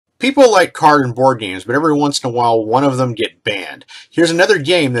People like card and board games, but every once in a while one of them get banned. Here's another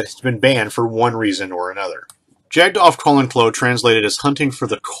game that has been banned for one reason or another. Jagd auf Kohlenklau, translated as Hunting for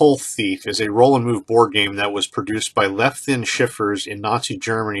the Coal Thief, is a roll-and-move board game that was produced by Lefthin Schiffers in Nazi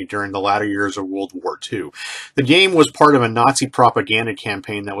Germany during the latter years of World War II. The game was part of a Nazi propaganda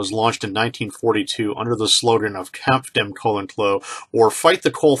campaign that was launched in 1942 under the slogan of Kampf dem Kohlenklau, or Fight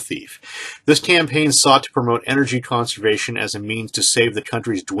the Coal Thief. This campaign sought to promote energy conservation as a means to save the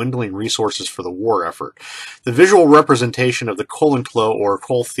country's dwindling resources for the war effort. The visual representation of the Kohlenklau, or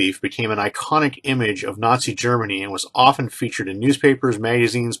coal thief, became an iconic image of Nazi Germany and was often featured in newspapers,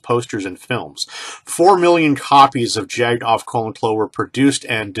 magazines, posters, and films. 4 million copies of Jagd auf Kohlenklau were produced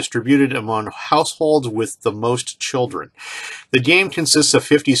and distributed among households with the most children. The game consists of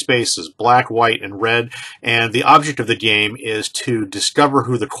 50 spaces, black, white, and red, and the object of the game is to discover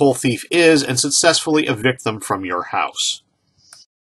who the coal thief is and successfully evict them from your house.